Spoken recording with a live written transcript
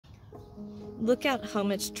Look at how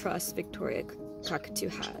much trust Victoria Cockatoo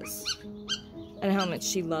has and how much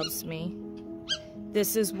she loves me.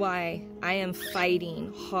 This is why I am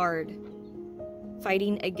fighting hard,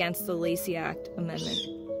 fighting against the Lacey Act amendment.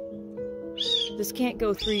 This can't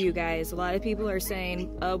go through, you guys. A lot of people are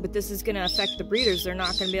saying, oh, but this is going to affect the breeders. They're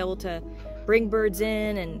not going to be able to bring birds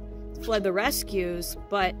in and flood the rescues.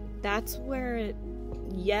 But that's where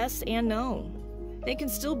yes and no. They can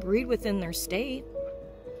still breed within their state.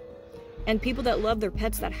 And people that love their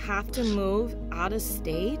pets that have to move out of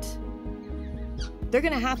state, they're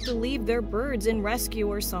going to have to leave their birds in rescue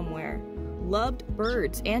or somewhere. Loved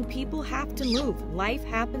birds, and people have to move. Life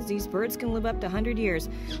happens. These birds can live up to 100 years.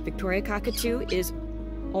 Victoria Cockatoo is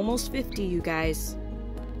almost 50, you guys.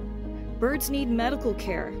 Birds need medical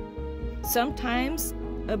care. Sometimes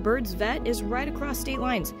a bird's vet is right across state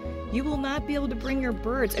lines. You will not be able to bring your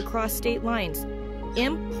birds across state lines.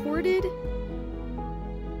 Imported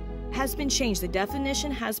has been changed. The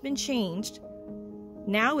definition has been changed.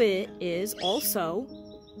 Now it is also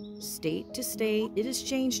state to state. It has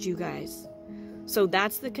changed, you guys. So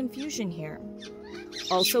that's the confusion here.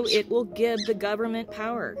 Also, it will give the government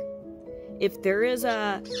power. If there is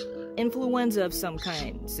a influenza of some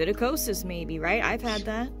kind, psittacosis maybe, right? I've had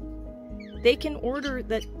that. They can order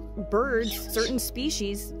that birds, certain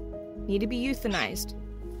species, need to be euthanized.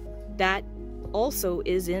 That also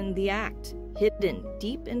is in the act, hidden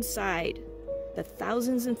deep inside the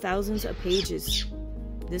thousands and thousands of pages.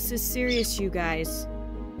 This is serious, you guys.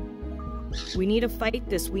 We need to fight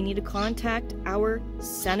this. We need to contact our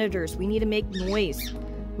senators. We need to make noise.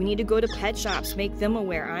 We need to go to pet shops, make them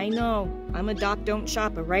aware. I know, I'm a doc, don't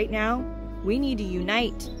shop, but right now, we need to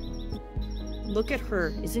unite. Look at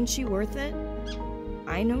her. Isn't she worth it?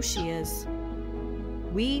 I know she is.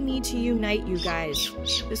 We need to unite, you guys.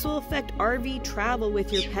 This will affect RV travel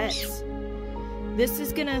with your pets. This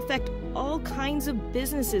is going to affect all kinds of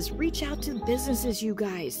businesses. Reach out to businesses, you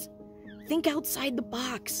guys. Think outside the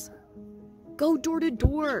box. Go door to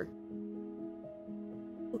door.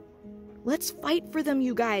 Let's fight for them,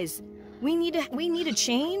 you guys. We need a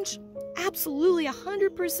change. Absolutely,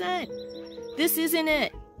 100%. This isn't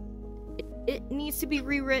it. It needs to be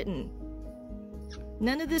rewritten.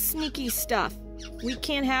 None of this sneaky stuff. We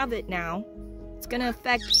can't have it now. It's gonna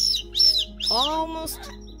affect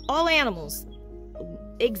almost all animals.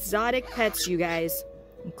 Exotic pets, you guys,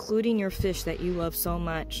 including your fish that you love so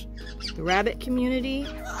much. The rabbit community,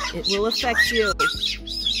 it will affect you.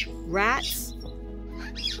 Rats,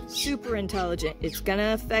 super intelligent. It's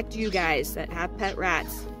gonna affect you guys that have pet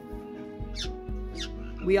rats.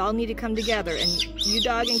 We all need to come together, and you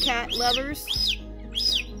dog and cat lovers,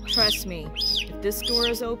 trust me, if this door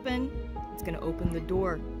is open, it's gonna open the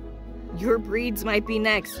door. Your breeds might be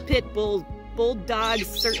next. Pit bull, bulldogs,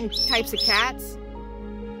 certain types of cats.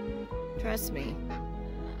 Trust me,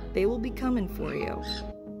 they will be coming for you.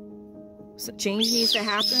 So change needs to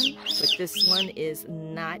happen, but this one is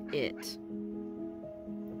not it.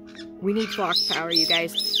 We need flock power, you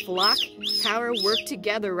guys. Flock power, work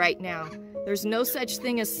together right now. There's no such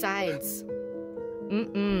thing as sides.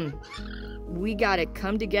 We gotta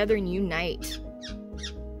come together and unite.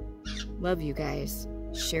 Love you guys.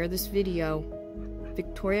 Share this video.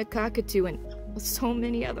 Victoria Cockatoo and so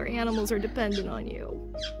many other animals are dependent on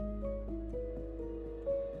you.